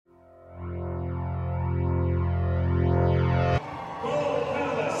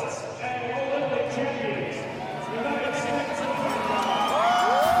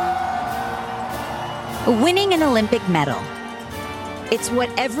Winning an Olympic medal. It's what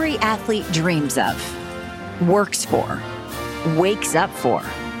every athlete dreams of, works for, wakes up for,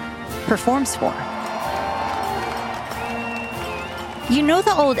 performs for. You know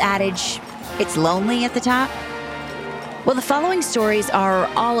the old adage, it's lonely at the top? Well, the following stories are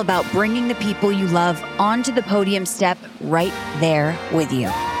all about bringing the people you love onto the podium step right there with you.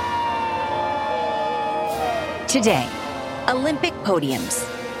 Today, Olympic podiums,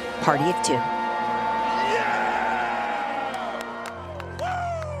 party of two.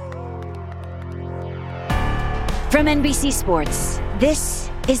 From NBC Sports,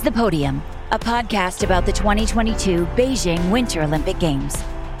 this is The Podium, a podcast about the 2022 Beijing Winter Olympic Games.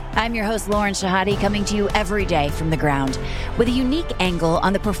 I'm your host, Lauren Shahadi, coming to you every day from the ground with a unique angle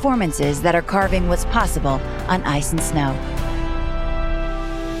on the performances that are carving what's possible on ice and snow.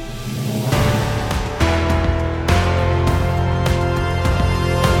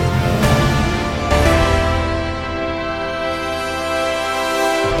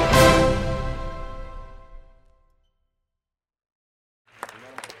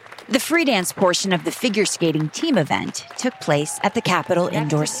 The free dance portion of the figure skating team event took place at the Capitol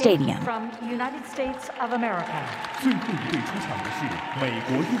Indoor Stadium. From United States of America,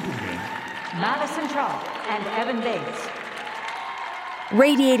 Madison Chalk and Evan Bates.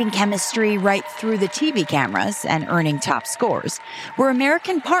 Radiating chemistry right through the TV cameras and earning top scores were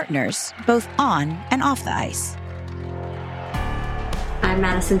American partners both on and off the ice. I'm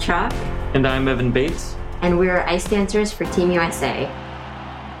Madison Chalk. And I'm Evan Bates. And we're ice dancers for Team USA.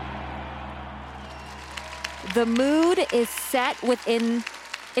 The mood is set within,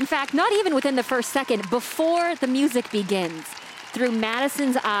 in fact, not even within the first second, before the music begins. Through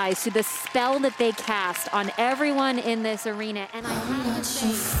Madison's eyes, through the spell that they cast on everyone in this arena. And I have to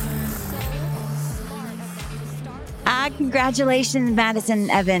say, Congratulations, Madison,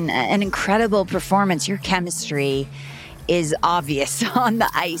 Evan. An incredible performance. Your chemistry is obvious on the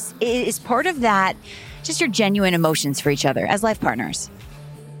ice. Is part of that just your genuine emotions for each other as life partners?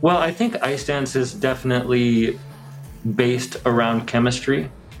 Well, I think ice dance is definitely based around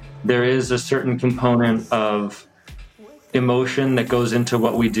chemistry. There is a certain component of emotion that goes into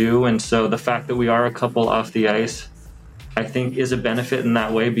what we do. And so the fact that we are a couple off the ice, I think is a benefit in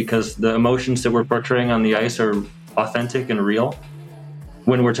that way because the emotions that we're portraying on the ice are authentic and real.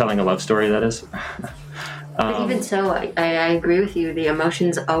 When we're telling a love story, that is. But even so, I agree with you. The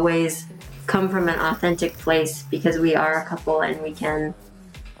emotions always come from an authentic place because we are a couple and we can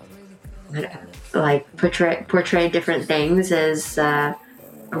like portray different things as a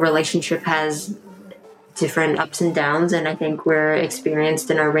relationship has different ups and downs, and I think we're experienced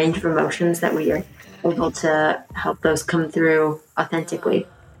in our range of emotions that we are able to help those come through authentically.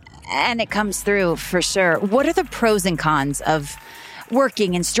 And it comes through for sure. What are the pros and cons of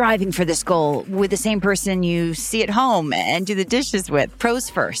working and striving for this goal with the same person you see at home and do the dishes with? Pros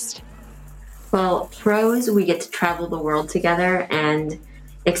first. Well, pros, we get to travel the world together and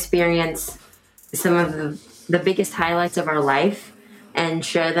experience some of the biggest highlights of our life and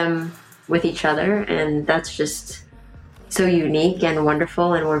share them with each other. And that's just so unique and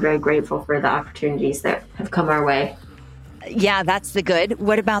wonderful. And we're very grateful for the opportunities that have come our way. Yeah, that's the good.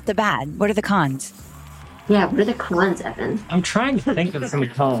 What about the bad? What are the cons? Yeah, what are the cons, Evan? I'm trying to think of some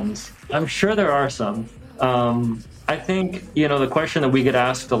cons. I'm sure there are some. I think, the question that we get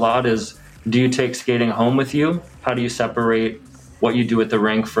asked a lot is, do you take skating home with you? How do you separate what you do at the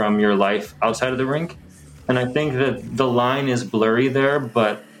rink from your life outside of the rink? And I think that the line is blurry there,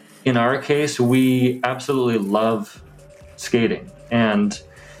 but in our case, we absolutely love skating. And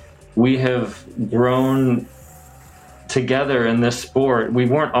we have grown together in this sport. We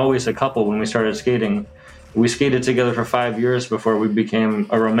weren't always a couple when we started skating. We skated together for 5 years before we became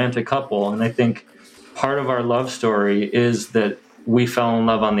a romantic couple. And I think part of our love story is that we fell in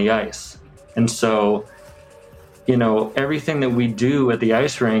love on the ice. And so, everything that we do at the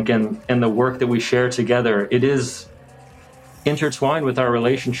ice rink and the work that we share together, it is intertwined with our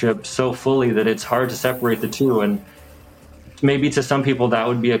relationship so fully that it's hard to separate the two. And maybe to some people that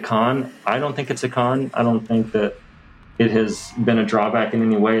would be a con. I don't think it's a con. I don't think that it has been a drawback in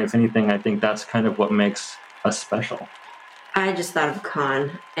any way. If anything, I think that's kind of what makes us special. I just thought of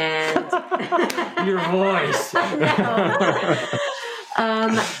con and your voice.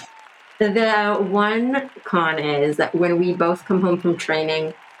 The one con is that when we both come home from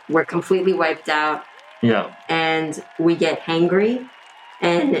training, we're completely wiped out. Yeah. And we get hangry,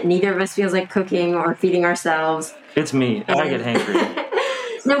 and neither of us feels like cooking or feeding ourselves. It's me. I get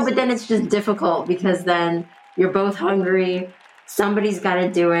hangry. No, but then it's just difficult because then you're both hungry. Somebody's got to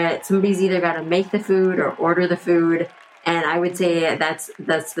do it. Somebody's either got to make the food or order the food. And I would say that's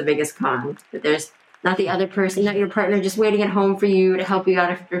the biggest con. That there's not the other person, not your partner just waiting at home for you to help you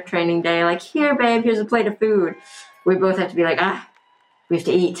out after a training day. Like, here, babe, here's a plate of food. We both have to be like, we have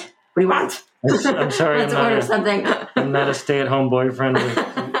to eat. What do you want? I'm sorry, Let's order something. I'm not a stay-at-home boyfriend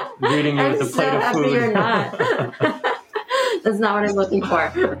greeting you with a plate of food. You're not. That's not what I'm looking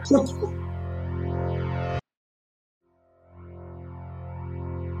for.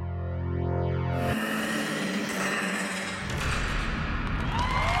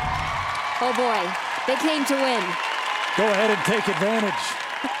 Oh boy, they came to win. Go ahead and take advantage.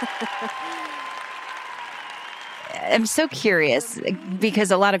 I'm so curious because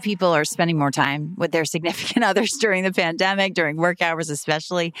a lot of people are spending more time with their significant others during the pandemic, during work hours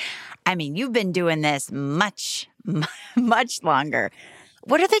especially. I mean, you've been doing this much longer.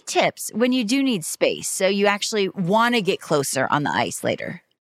 What are the tips when you do need space so you actually want to get closer on the ice later?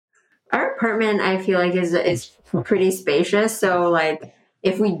 Our apartment, I feel like, is pretty spacious. So, like,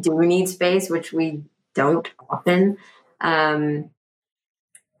 if we do need space, which we don't often,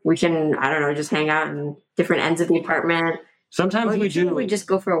 we can, I don't know, just hang out in different ends of the apartment. Sometimes we do. We just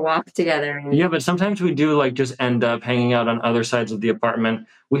go for a walk together. Yeah, but sometimes we do like just end up hanging out on other sides of the apartment.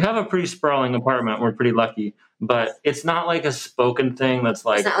 We have a pretty sprawling apartment. We're pretty lucky, but it's not like a spoken thing that's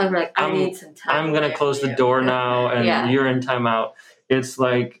like, it's not like we're like, I need some time. I'm going to close the door now and you're in timeout. It's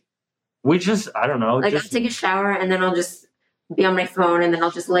like, we just, I don't know. Like, I'll take a shower and then I'll just be on my phone and then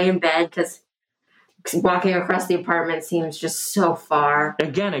I'll just lay in bed because walking across the apartment seems just so far.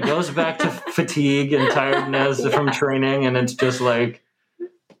 Again, it goes back to fatigue and tiredness from training, and it's just like...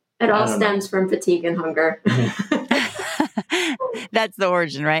 It all stems from fatigue and hunger. That's the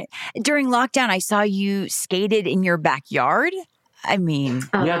origin, right? During lockdown, I saw you skated in your backyard. I mean...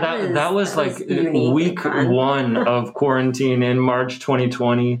 that was like week one of quarantine in March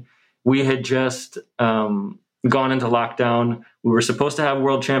 2020. We had just gone into lockdown. We were supposed to have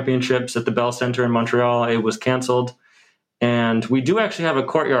world championships at the Bell Center in Montreal. It was canceled. And we do actually have a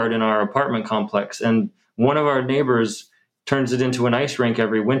courtyard in our apartment complex. And one of our neighbors turns it into an ice rink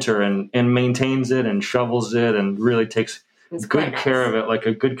every winter and maintains it and shovels it and really takes good care of it like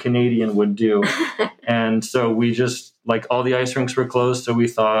a good Canadian would do. And so we just, like, all the ice rinks were closed. So we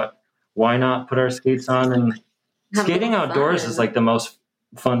thought, why not put our skates on? And skating outdoors is like the most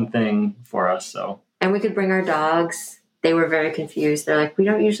fun thing for us. So. And we could bring our dogs. They were very confused. They're like, we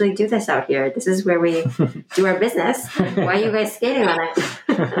don't usually do this out here. This is where we do our business. Why are you guys skating on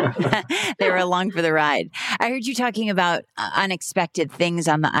it? They were along for the ride. I heard you talking about unexpected things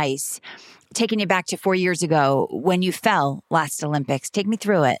on the ice. Taking you back to 4 years ago when you fell last Olympics. Take me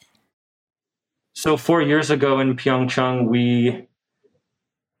through it. So 4 years ago in Pyeongchang, we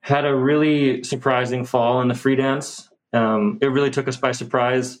had a really surprising fall in the free dance. It really took us by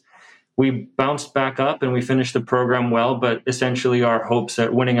surprise. We bounced back up and we finished the program well, but essentially our hopes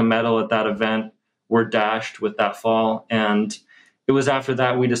at winning a medal at that event were dashed with that fall. And it was after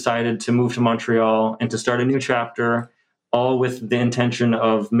that we decided to move to Montreal and to start a new chapter, all with the intention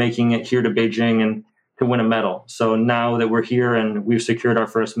of making it here to Beijing and to win a medal. So now that we're here and we've secured our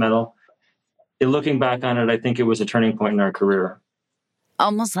first medal, looking back on it, I think it was a turning point in our career.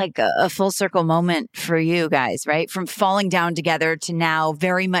 Almost like a full circle moment for you guys, right? From falling down together to now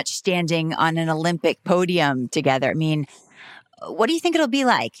very much standing on an Olympic podium together. I mean, what do you think it'll be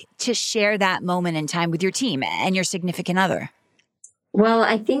like to share that moment in time with your team and your significant other? Well,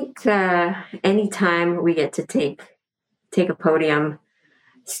 I think anytime we get to take a podium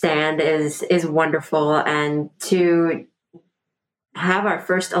stand is wonderful. And to have our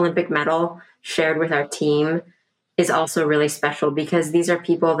first Olympic medal shared with our team is also really special because these are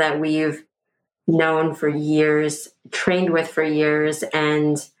people that we've known for years, trained with for years,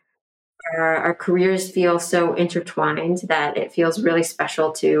 and our careers feel so intertwined that it feels really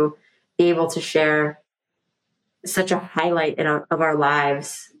special to be able to share such a highlight of our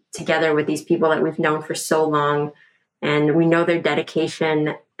lives together with these people that we've known for so long. And we know their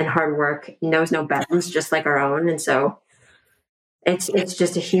dedication and hard work knows no bounds, just like our own. And so it's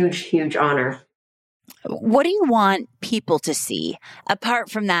just a huge, huge honor. What do you want people to see, apart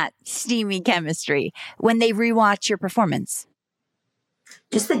from that steamy chemistry, when they rewatch your performance?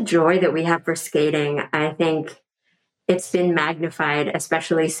 Just the joy that we have for skating. I think it's been magnified,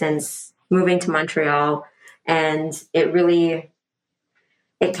 especially since moving to Montreal. And it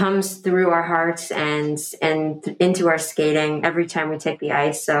comes through our hearts and into our skating every time we take the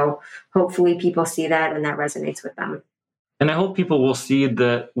ice. So hopefully people see that and that resonates with them. And I hope people will see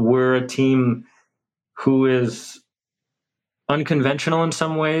that we're a team who is unconventional in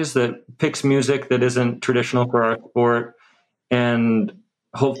some ways, that picks music that isn't traditional for our sport. And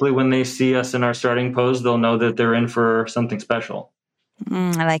hopefully when they see us in our starting pose, they'll know that they're in for something special.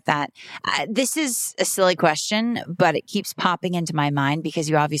 I like that. This is a silly question, but it keeps popping into my mind because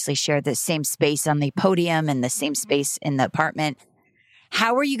you obviously share the same space on the podium and the same space in the apartment.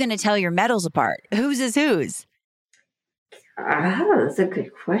 How are you going to tell your medals apart? Whose is whose? Oh, that's a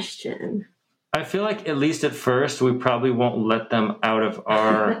good question. I feel like at least at first, we probably won't let them out of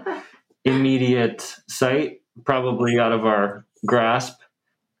our immediate sight, probably out of our grasp.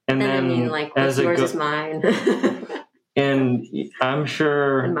 And then as yours is mine. And I'm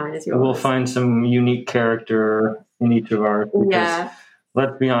sure and mine is yours. We'll find some unique character in each of ours. Because,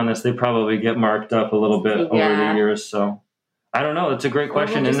 let's be honest, they probably get marked up a little bit over the years. So I don't know. It's a great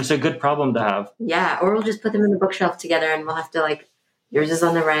question, and it's a good problem to have. Yeah, or we'll just put them in the bookshelf together, and we'll have to yours is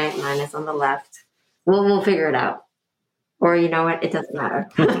on the right, mine is on the left. We'll figure it out. Or you know what? It doesn't matter.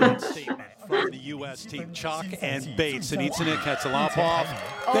 From the U.S. team, Chalk and Bates. Sinitsina Katsalapov.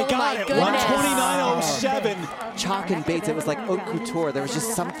 They got it. 129.07. Chalk and Bates, it was like haute couture. There was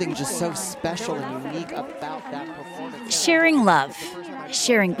just something just so special and unique about that performance. Sharing love,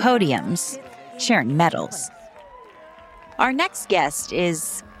 sharing podiums, sharing medals. Our next guest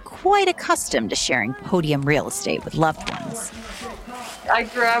is quite accustomed to sharing podium real estate with loved ones. I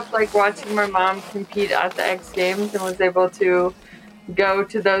grew up watching my mom compete at the X Games and was able to go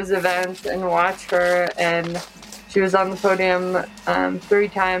to those events and watch her, and she was on the podium 3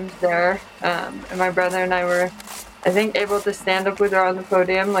 times there, and my brother and I were, I think, able to stand up with her on the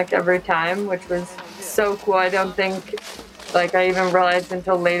podium every time, which was so cool. I don't think I even realized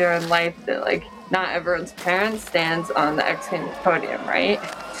until later in life that not everyone's parent stands on the X Games podium, right?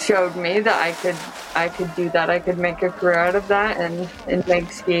 Showed me that I could do that. I could make a career out of that and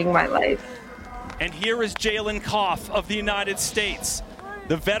make skiing my life. And here is Jalen Koff of the United States,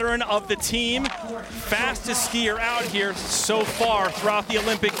 the veteran of the team, fastest skier out here so far throughout the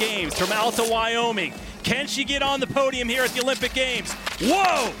Olympic Games from Alta, Wyoming. Can she get on the podium here at the Olympic Games?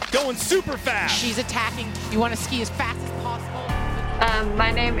 Whoa, going super fast. She's attacking. You want to ski as fast as possible.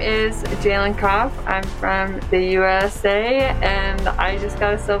 My name is Jalen Koff. I'm from the USA, and I just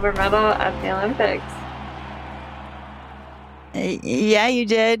got a silver medal at the Olympics. Yeah, you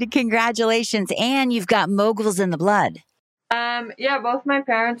did. Congratulations. And you've got moguls in the blood. Yeah, both my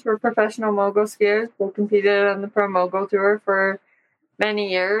parents were professional mogul skiers. They competed on the Pro Mogul Tour for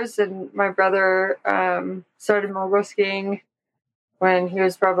many years, and my brother started mogul skiing when he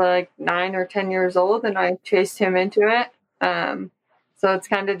was probably 9 or 10 years old, and I chased him into it. So it's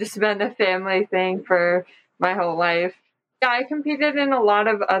kind of just been a family thing for my whole life. Yeah, I competed in a lot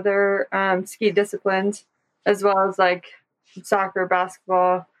of other ski disciplines, as well as soccer,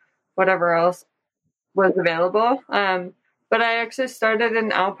 basketball, whatever else was available. But I actually started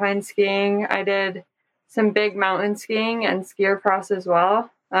in alpine skiing. I did some big mountain skiing and skier cross as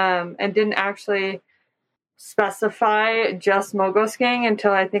well, and didn't actually specify just mogul skiing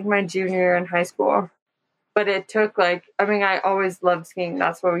until I think my junior year in high school. But it took I always loved skiing.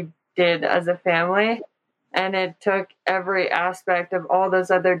 That's what we did as a family. And it took every aspect of all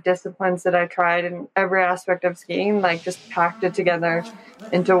those other disciplines that I tried and every aspect of skiing, just packed it together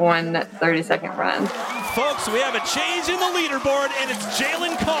into one 30-second run. Folks, we have a change in the leaderboard, and it's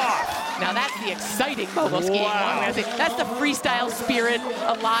Jalen Koff. Now that's the exciting mogul skiing one. That's the freestyle spirit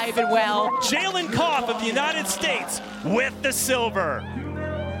alive and well. Jalen Koff of the United States with the silver.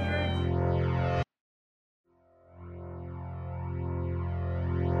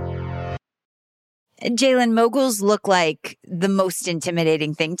 Jalen, moguls look like the most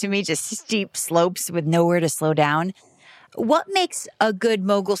intimidating thing to me, just steep slopes with nowhere to slow down. What makes a good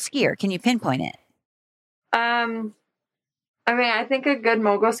mogul skier? Can you pinpoint it? I think a good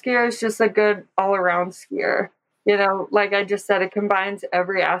mogul skier is just a good all-around skier. Like I just said, it combines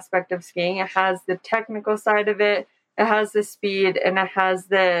every aspect of skiing. It has the technical side of it, it has the speed, and it has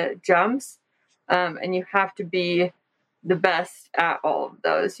the jumps. And you have to be the best at all of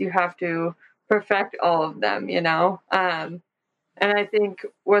those. You have to perfect all of them, and I think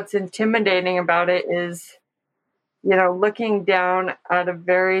what's intimidating about it is, looking down at a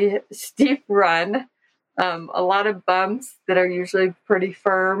very steep run, a lot of bumps that are usually pretty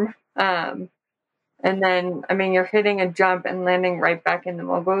firm, and then you're hitting a jump and landing right back in the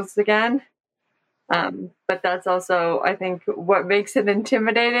moguls again, but that's also, I think, what makes it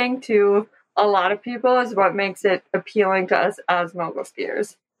intimidating to a lot of people is what makes it appealing to us as mogul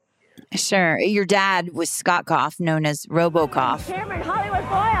skiers. Sure. Your dad was Scott Koff, known as RoboKoff. Cameron Hollywood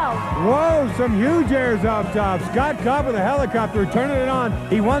Boyle. Whoa, some huge airs up top. Scott Koff with a helicopter turning it on.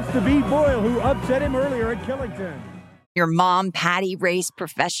 He wants to beat Boyle, who upset him earlier at Killington. Your mom, Patty, raced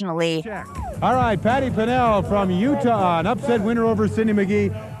professionally. Check. All right, Patty Pinnell from Utah, an upset winner over Cindy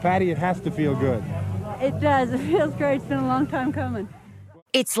McGee. Patty, it has to feel good. It does. It feels great. It's been a long time coming.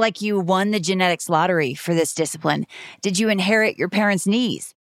 It's like you won the genetics lottery for this discipline. Did you inherit your parents'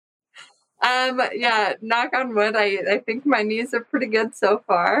 knees? Yeah, knock on wood, I think my knees are pretty good so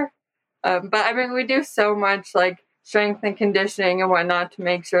far. But I mean, we do so much like strength and conditioning and whatnot to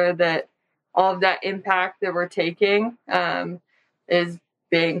make sure that all of that impact that we're taking is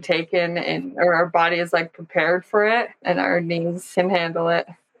being taken or our body is like prepared for it and our knees can handle it.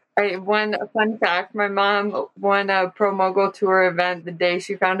 One fun fact, my mom won a Pro Mogul Tour event the day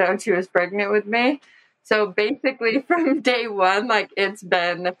she found out she was pregnant with me. So basically from day one, like it's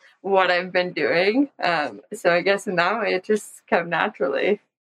been what I've been doing. So I guess in that way, it just came naturally.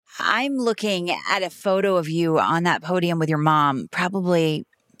 I'm looking at a photo of you on that podium with your mom, probably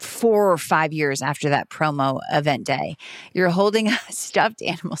 4 or 5 years after that promo event day. You're holding a stuffed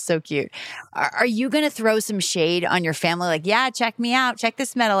animal. So cute. Are you going to throw some shade on your family? Like, yeah, check me out. Check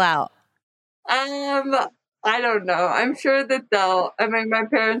this medal out. I don't know. I'm sure that my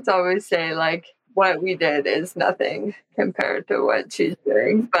parents always say like what we did is nothing compared to what she's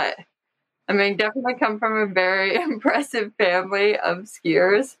doing. But I mean, definitely come from a very impressive family of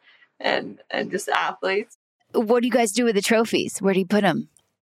skiers and just athletes. What do you guys do with the trophies? Where do you put them?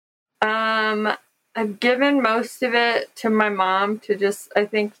 I've given most of it to my mom I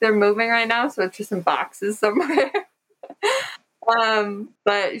think they're moving right now, so it's just in boxes somewhere.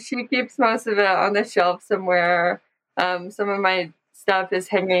 But she keeps most of it on the shelf somewhere. Some of my stuff is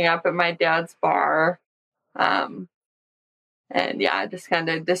hanging up at my dad's bar. And yeah, just kind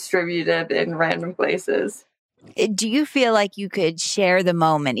of distributed in random places. Do you feel like you could share the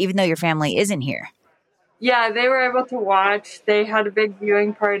moment, even though your family isn't here? Yeah, they were able to watch. They had a big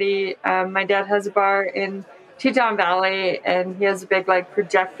viewing party. My dad has a bar in Teton Valley, and he has a big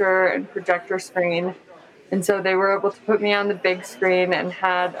projector screen. And so they were able to put me on the big screen and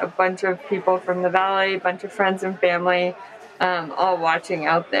had a bunch of people from the valley, a bunch of friends and family, all watching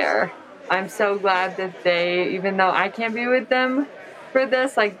out there. I'm so glad that they, even though I can't be with them for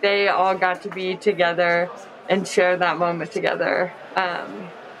this, like they all got to be together and share that moment together.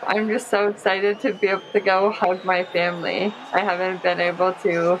 I'm just so excited to be able to go hug my family. I haven't been able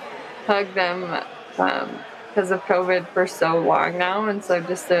to hug them because of COVID for so long now. And so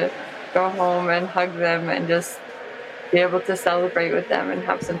just to go home and hug them and just be able to celebrate with them and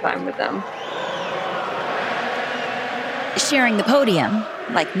have some time with them. Sharing the podium,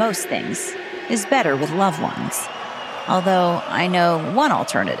 like most things, is better with loved ones. Although I know one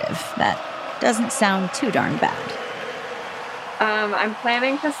alternative that doesn't sound too darn bad. I'm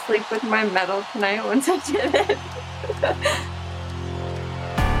planning to sleep with my medal tonight once I get it.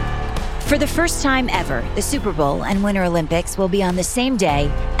 For the first time ever, the Super Bowl and Winter Olympics will be on the same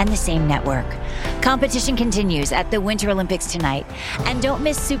day and the same network. Competition continues at the Winter Olympics tonight. And don't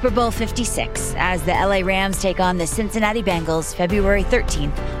miss Super Bowl 56 as the LA Rams take on the Cincinnati Bengals February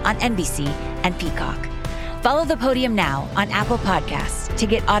 13th on NBC and Peacock. Follow the Podium now on Apple Podcasts to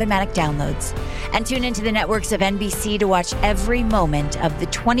get automatic downloads. And tune into the networks of NBC to watch every moment of the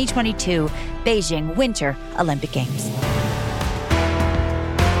 2022 Beijing Winter Olympic Games.